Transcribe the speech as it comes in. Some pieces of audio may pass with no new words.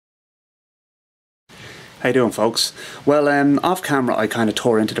How you doing, folks? Well, off camera I kind of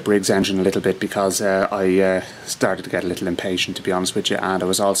tore into the Briggs engine a little bit because I started to get a little impatient, to be honest with you, and I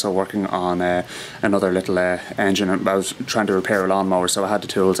was also working on another little engine, and I was trying to repair a lawnmower, so I had the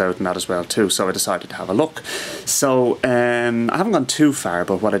tools out and that as well too, so I decided to have a look. So I haven't gone too far,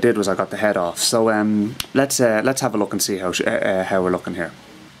 but what I did was I got the head off. So let's have a look and see how we're looking here.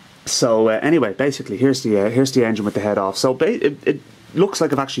 So anyway, basically here's the engine with the head off. So it looks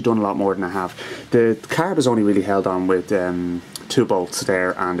like I've actually done a lot more than I have. The carb is only really held on with 2 bolts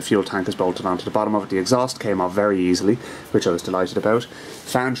there, and the fuel tank is bolted onto the bottom of it. The exhaust came off very easily, which I was delighted about.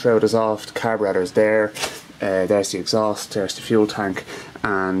 Fan shroud is off, the carburetor is there, there's the exhaust, there's the fuel tank,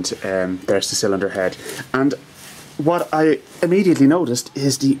 and there's the cylinder head. And what I immediately noticed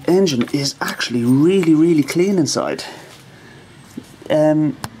is the engine is actually really clean inside.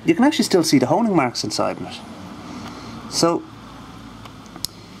 You can actually still see the honing marks inside it. So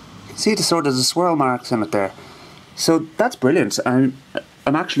see the sort of the swirl marks in it there, so that's brilliant. I'm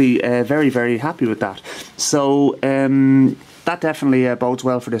actually very happy with that. So that definitely bodes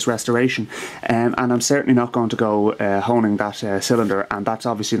well for this restoration, and I'm certainly not going to go honing that cylinder, and that's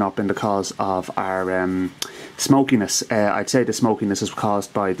obviously not been the cause of our smokiness. I'd say the smokiness is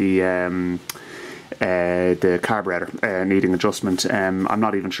caused by the carburetor needing adjustment. I'm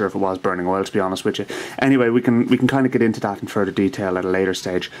not even sure if it was burning oil, to be honest with you. Anyway, we can kind of get into that in further detail at a later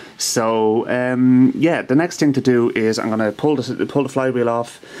stage. So yeah, the next thing to do is I'm going to pull the flywheel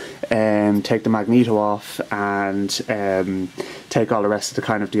off, take the magneto off, and take all the rest of the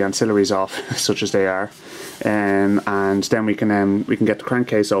kind of the ancillaries off, such as they are, and then we can get the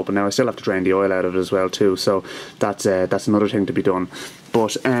crankcase open. Now I still have to drain the oil out of it as well too, so that's another thing to be done.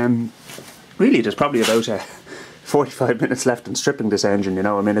 But really, there's probably about 45 minutes left in stripping this engine. You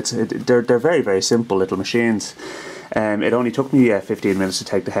know, I mean, they're very simple little machines. It only took me 15 minutes to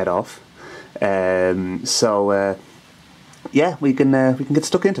take the head off. So yeah, we can get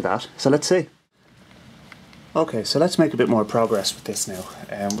stuck into that. So let's see. Okay, so let's make a bit more progress with this now.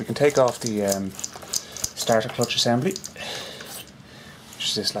 We can take off the starter clutch assembly, which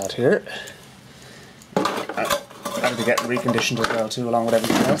is this lad here. That'll be getting reconditioned as well too, along with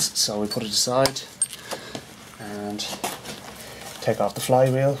everything else. So we put it aside and take off the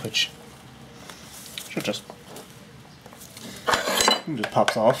flywheel, which should just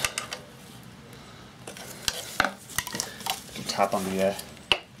pops off. Little tap on the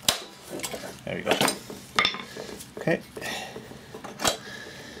there we go. Okay,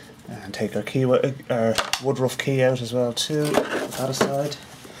 and take our woodruff key out as well too. Put that aside.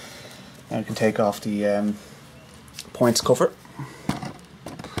 Now we can take off the points cover,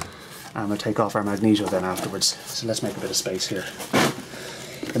 and we'll take off our magneto then afterwards. So let's make a bit of space here.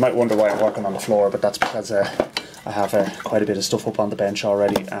 You might wonder why I'm working on the floor, but that's because I have quite a bit of stuff up on the bench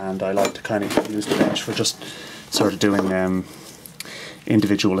already, and I like to kind of use the bench for just sort of doing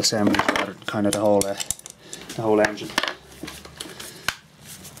individual assemblies rather than kind of the whole engine.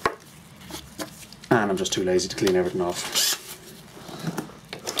 And I'm just too lazy to clean everything off,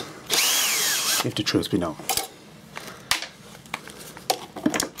 if the truth be known.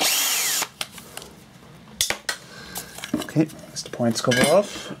 Okay, that's the points cover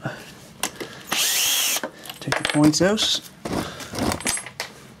off. Take the points out.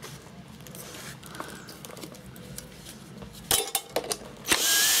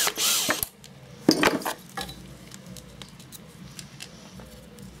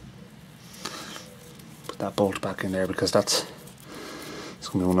 Put that bolt back in there because it's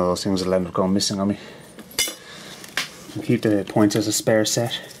going to be one of those things that'll end up going missing on me. I'll keep the points as a spare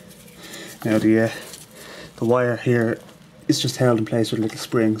set. Now the wire here is just held in place with a little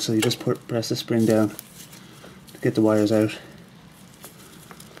spring, so you just press the spring down to get the wires out.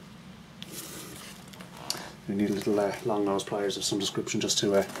 You need a little long nose pliers of some description just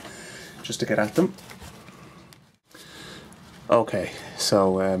to get at them. Okay,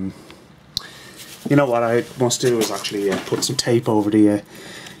 so you know what I must do is actually put some tape over the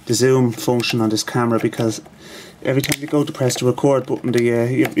zoom function on this camera, because every time you go to press the record button,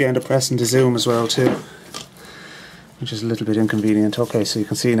 you end up pressing the zoom as well too, which is a little bit inconvenient. Okay, so you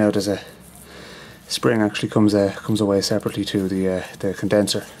can see now there's a spring actually comes away separately to the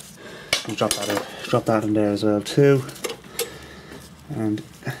condenser. I'll drop that in there as well too, and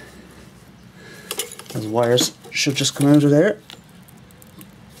those wires should just come out of there.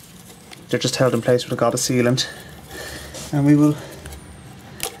 They're just held in place with a gotta sealant, and we'll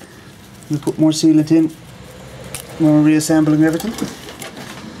put more sealant in when we're reassembling everything.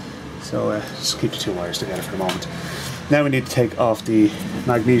 So just keep the 2 wires together for the moment. Now we need to take off the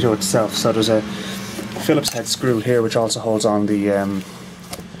magneto itself. So there's a Phillips head screw here which also holds on the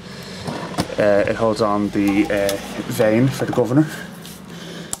It holds on the vane for the governor.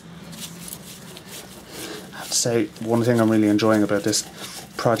 I have to say, one thing I'm really enjoying about this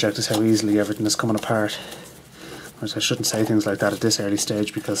project is how easily everything is coming apart. Whereas I shouldn't say things like that at this early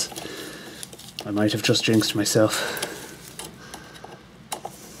stage, because I might have just jinxed myself.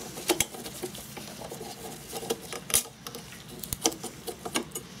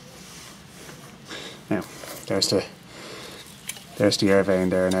 Now, there's the air vane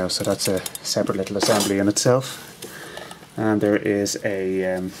there now, so that's a separate little assembly in itself. And there is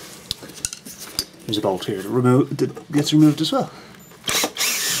a there's a bolt here that gets removed as well.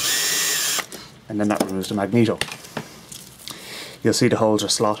 And then that removes the magneto. You'll see the holes are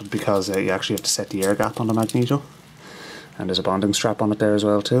slotted because you actually have to set the air gap on the magneto. And there's a bonding strap on it there as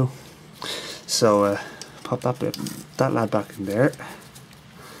well too. So pop that lad back in there.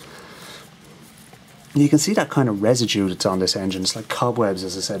 You can see that kind of residue that's on this engine. It's like cobwebs,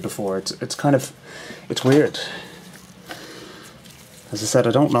 as I said before. It's weird. As I said,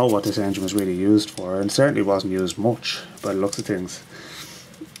 I don't know what this engine was really used for, and certainly wasn't used much by the looks of things.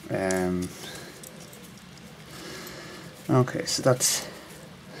 Okay, so that's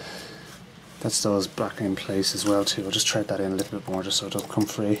those back in place as well too. I'll just thread that in a little bit more just so it don't come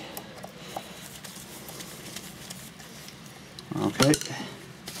free. Okay.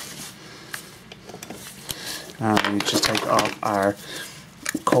 And we just take off our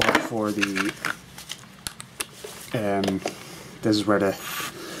cover for the this is where the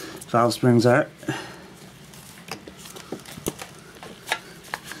valve springs are.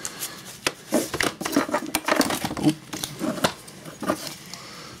 Oop.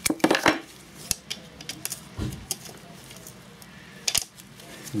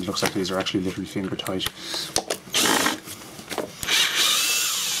 It looks like these are actually literally finger tight.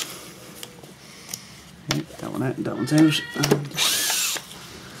 Okay, that one out, that one's out.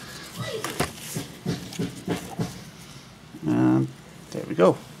 And there we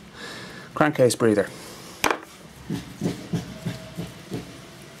go. Crankcase breather.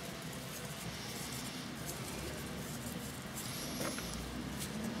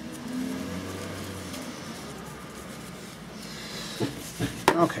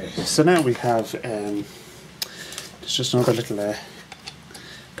 Okay, so now we have there's just another little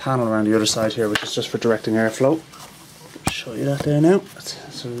panel around the other side here, which is just for directing airflow. I'll show you that there now.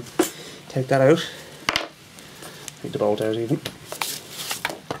 So take that out. Take the bolt out even.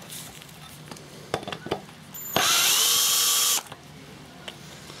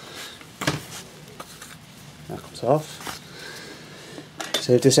 That comes off.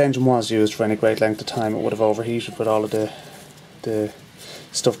 So if this engine was used for any great length of time, it would have overheated with all of the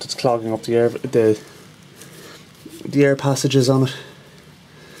stuff that's clogging up the air passages on it.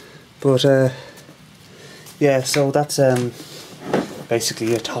 But yeah, so that's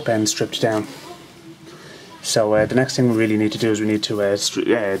basically a top end stripped down. So the next thing we really need to do is we need to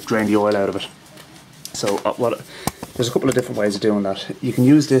drain the oil out of it. So there's a couple of different ways of doing that. You can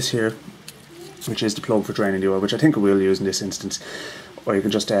use this here, which is the plug for draining the oil, which I think I will use in this instance, or you can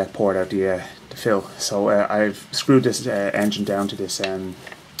just pour it out the fill. So I've screwed this engine down to this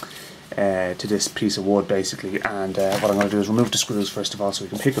piece of wood basically, and what I'm going to do is remove the screws first of all so we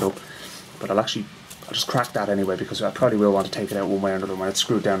can pick it up. But I'll just crack that anyway, because I probably will want to take it out one way or another. When it's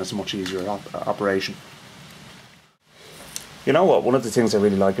screwed down, it's a much easier operation. You know what, one of the things I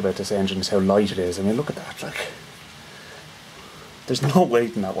really like about this engine is how light it is. I mean, look at that, like, there's no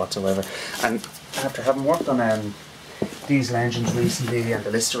weight in that whatsoever. And after having worked on diesel engines recently, and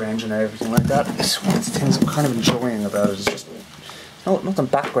the Lister engine and everything like that, it's one of the things I'm kind of enjoying about it. It's just nothing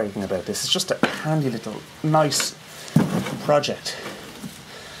backbreaking about this. It's just a handy little, nice project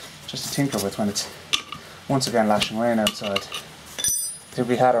just to tinker with when it's once again lashing rain outside. I think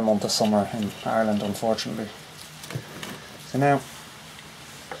we had our month of summer in Ireland, unfortunately. So now,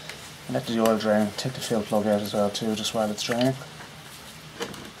 I let the oil drain, take the fill plug out as well too, just while it's draining.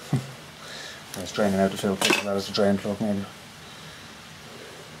 It's draining out the fill plug as well as the drain plug maybe.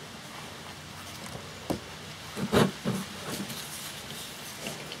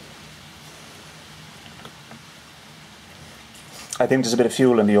 I think there's a bit of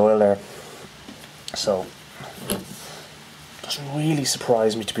fuel in the oil there, so doesn't really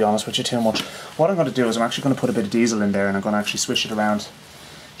surprise me, to be honest with you, too much. What I'm going to do is I'm actually going to put a bit of diesel in there, and I'm going to actually swish it around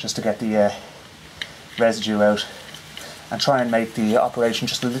just to get the residue out and try and make the operation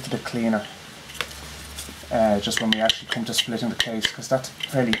just a little bit cleaner just when we actually come to splitting the case, because that's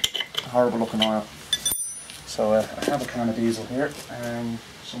fairly horrible looking oil. So I have a can of diesel here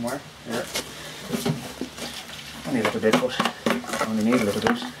somewhere here. Only a little bit, but I only need a little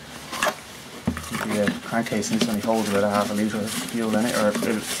bit. Keep the the crankcase needs to only hold about a half a litre of fuel in it, or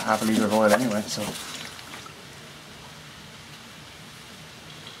half a litre of oil anyway, so.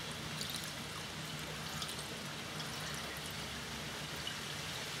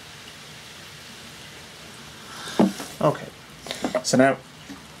 Okay, so now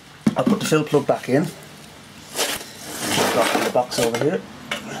I'll put the fill plug back in. Just drop it in the box over here.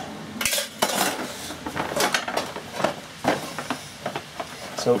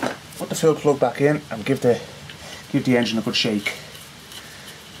 So put the fill plug back in and give the engine a good shake,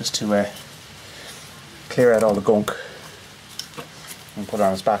 just to clear out all the gunk, and put it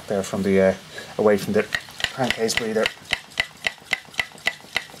on its back there from the away from the crankcase breather.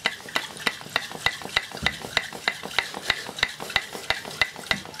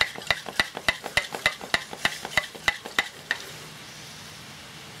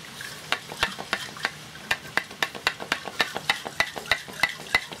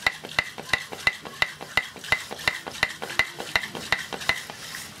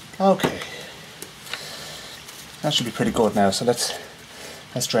 Okay, that should be pretty good now, so let's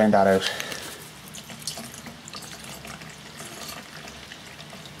drain that out.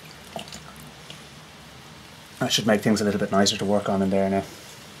 That should make things a little bit nicer to work on in there now.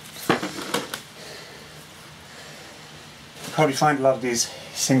 You probably find a lot of these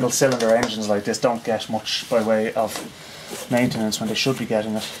single cylinder engines like this don't get much by way of maintenance when they should be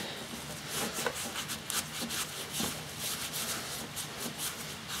getting it.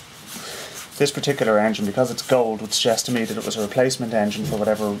 This particular engine, because it's gold, would suggest to me that it was a replacement engine for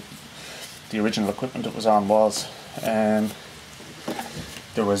whatever the original equipment it was on was. There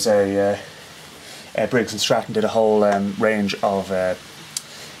was a Briggs and Stratton did a whole range of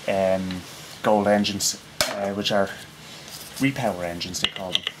gold engines, which are repower engines they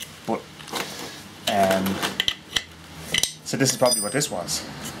call them. But so this is probably what this was.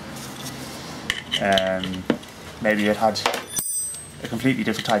 Maybe it had a completely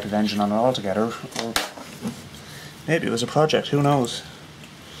different type of engine on it altogether, or maybe it was a project, who knows.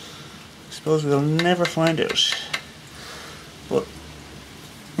 I suppose we'll never find out. But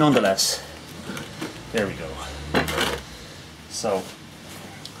nonetheless, there we go. So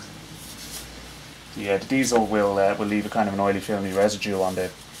the diesel will leave a kind of an oily, filmy residue on the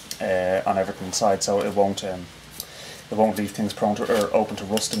on everything inside, so it won't leave things prone to or open to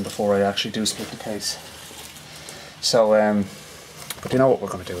rusting before I actually do split the case. So but you know what we're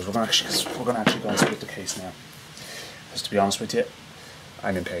going to do is we're going to actually go and split the case now. Because to be honest with you,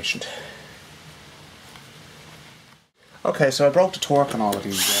 I'm impatient. Okay, so I broke the torque on all of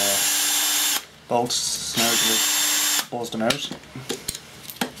these bolts, now buzzed them out.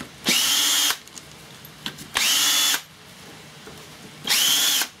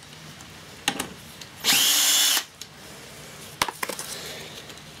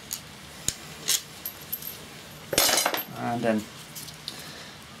 And then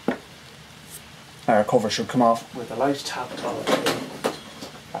our cover should come off with a light tap of the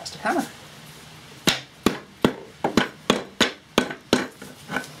plastic hammer.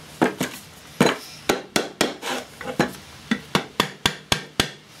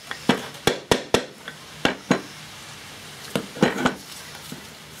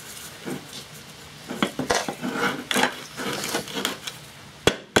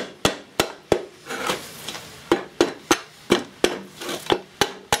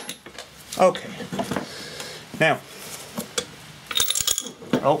 Okay, now,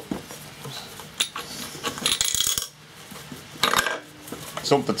 oh,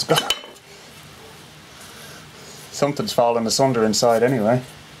 something's fallen asunder inside anyway.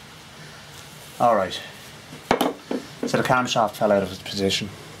 Alright, so the camshaft fell out of its position.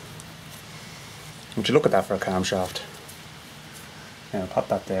 Would you look at that for a camshaft? Now pop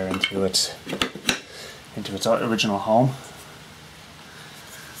that there into its original home.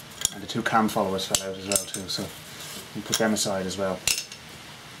 And the two cam followers fell out as well too, so we put them aside as well.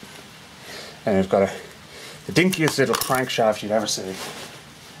 And we've got the dinkiest little crankshaft you'd ever see,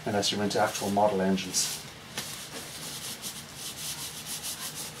 unless you're into actual model engines.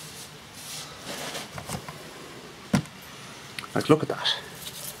 Like, look at that.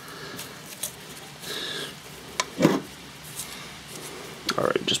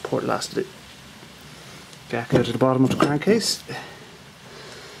 Alright, just pour the last of the gack out of the bottom of the crankcase.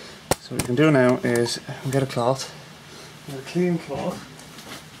 So what we can do now is get a cloth, get a clean cloth.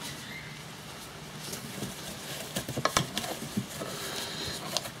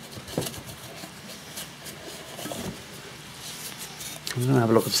 I'm going to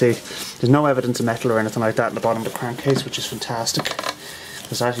have a look and see. There's no evidence of metal or anything like that in the bottom of the crankcase, which is fantastic.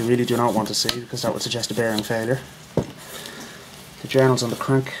 Because that you really do not want to see, because that would suggest a bearing failure. The journals on the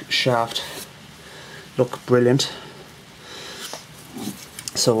crankshaft look brilliant.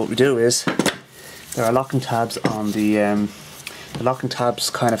 So what we do is, there are locking tabs on the locking tabs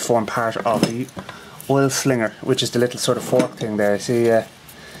kind of form part of the oil slinger, which is the little sort of fork thing there. See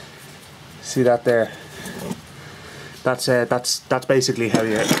that there? That's basically how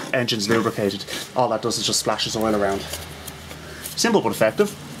your engine's lubricated. All that does is just splashes oil around. Simple but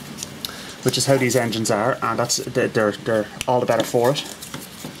effective, which is how these engines are, and they're all the better for it.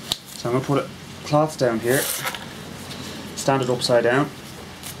 So I'm going to put a cloth down here, stand it upside down,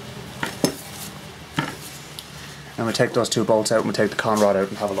 and we take those two bolts out and we take the con rod out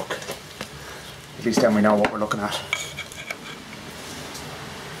and have a look. At least then we know what we're looking at.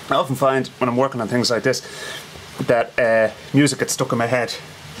 I often find when I'm working on things like this that music gets stuck in my head.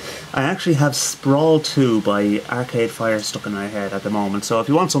 I actually have Sprawl 2 by Arcade Fire stuck in my head at the moment, so if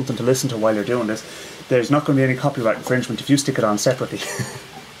you want something to listen to while you're doing this, there's not going to be any copyright infringement if you stick it on separately.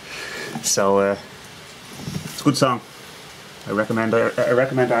 So it's a good song. I recommend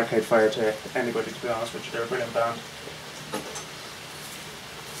Arcade Fire to anybody, to be honest with you. They're a brilliant band.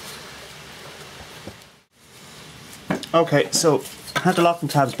 Okay, so I have the locking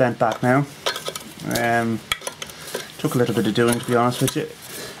tabs bent back now. Took a little bit of doing, to be honest with you.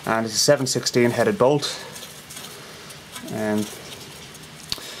 And it's a 7/16 headed bolt,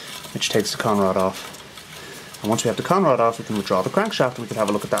 which takes the con rod off. And once we have the con rod off, we can withdraw the crankshaft and we can have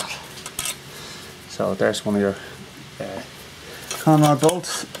a look at that. So there's one of your con rod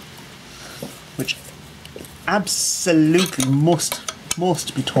bolts, which absolutely must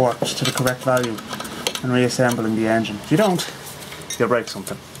be torqued to the correct value and reassembling the engine. If you don't, you'll break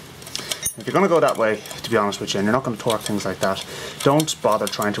something. If you're going to go that way, to be honest with you, and you're not going to torque things like that, don't bother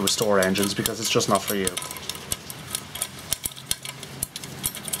trying to restore engines, because it's just not for you.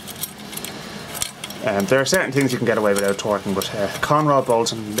 There are certain things you can get away without torquing, but con rod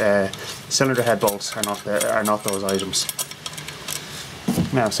bolts and cylinder head bolts are not those items.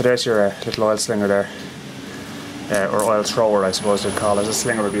 Now, so there's your little oil slinger there, or oil thrower, I suppose they'd call it. A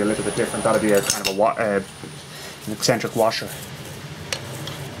slinger would be a little bit different. That'd be a kind of an eccentric washer.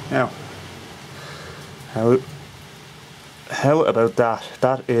 Now, how about that?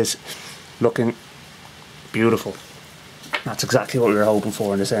 That is looking beautiful. That's exactly what we were hoping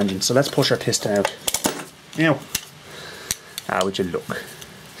for in this engine. So let's push our piston out. Now, how would you look?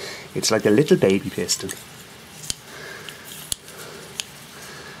 It's like a little baby piston.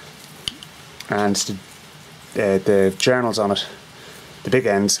 And the journals on it, the big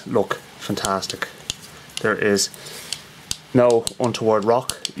ends, look fantastic. There is no untoward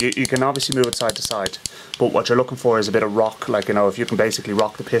rock. You can obviously move it side to side, but what you're looking for is a bit of rock, like, you know, if you can basically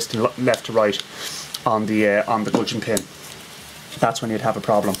rock the piston left to right on the gudgeon pin, that's when you'd have a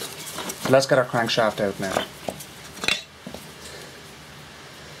problem. So let's get our crankshaft out now.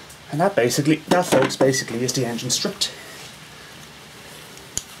 And that folks, basically is the engine stripped.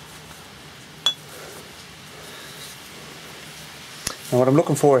 Now what I'm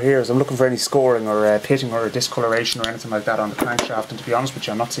looking for here is I'm looking for any scoring or pitting or discoloration or anything like that on the crankshaft, and to be honest with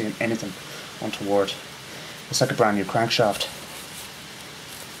you, I'm not seeing anything untoward. It's like a brand new crankshaft,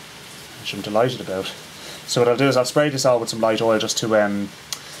 which I'm delighted about. So what I'll do is I'll spray this all with some light oil just to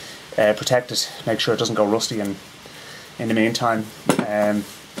protect it, make sure it doesn't go rusty in the meantime.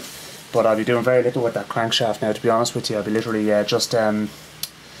 But I'll be doing very little with that crankshaft now, to be honest with you. I'll be literally just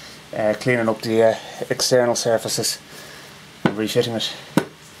cleaning up the external surfaces, refitting it.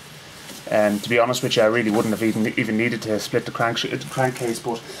 To be honest with you, I really wouldn't have even needed to split the crankcase,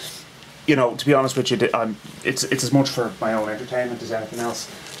 but you know, to be honest with you, it's as much for my own entertainment as anything else.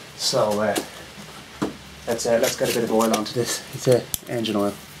 So let's get a bit of oil onto this. It's engine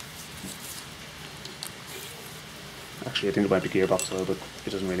oil. Actually, I think it might be gearbox oil, but it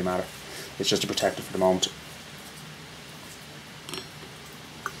doesn't really matter. It's just to protect it for the moment.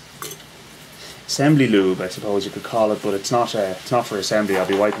 Assembly lube, I suppose you could call it, but it's not for assembly. I'll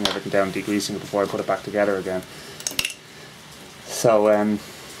be wiping everything down, degreasing it before I put it back together again. So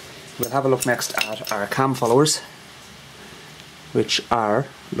we'll have a look next at our cam followers, which are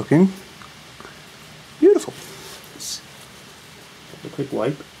looking beautiful. Let's have a quick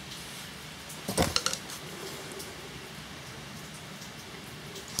wipe.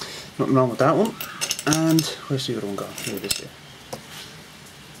 Nothing wrong with that one. And where's the other one gone? Here it is here.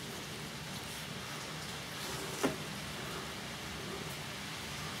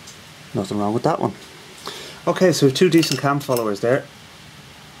 Nothing wrong with that one. Okay, so we have two decent cam followers there.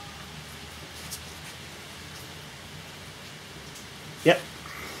 Yep,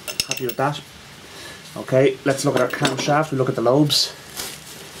 happy with that. Okay, let's look at our camshaft. We look at the lobes.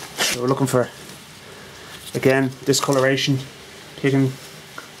 So we're looking for, again, discoloration, pitting,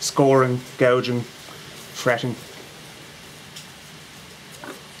 scoring, gouging, fretting.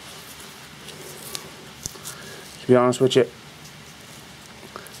 To be honest with you,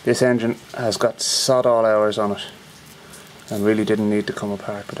 this engine has got sod all hours on it and really didn't need to come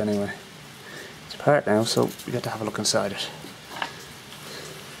apart, but anyway, it's apart now, so we get to have a look inside it.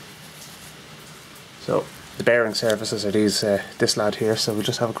 So the bearing surfaces are these this lad here, so we'll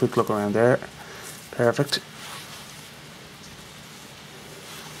just have a quick look around there. Perfect.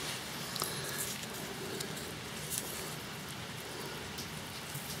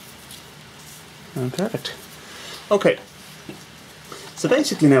 And perfect. Okay, so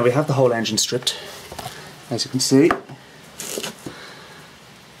basically now we have the whole engine stripped, as you can see,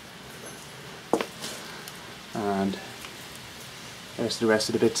 and there's the rest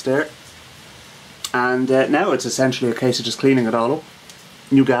of the bits there. And now it's essentially a case of just cleaning it all up,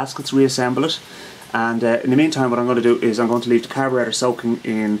 new gaskets, reassemble it, and in the meantime what I'm going to do is I'm going to leave the carburetor soaking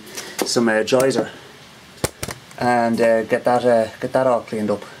in some geyser and get that all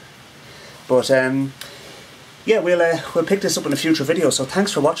cleaned up. But yeah, we'll pick this up in a future video, so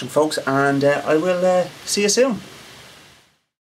thanks for watching folks, and I will see you soon.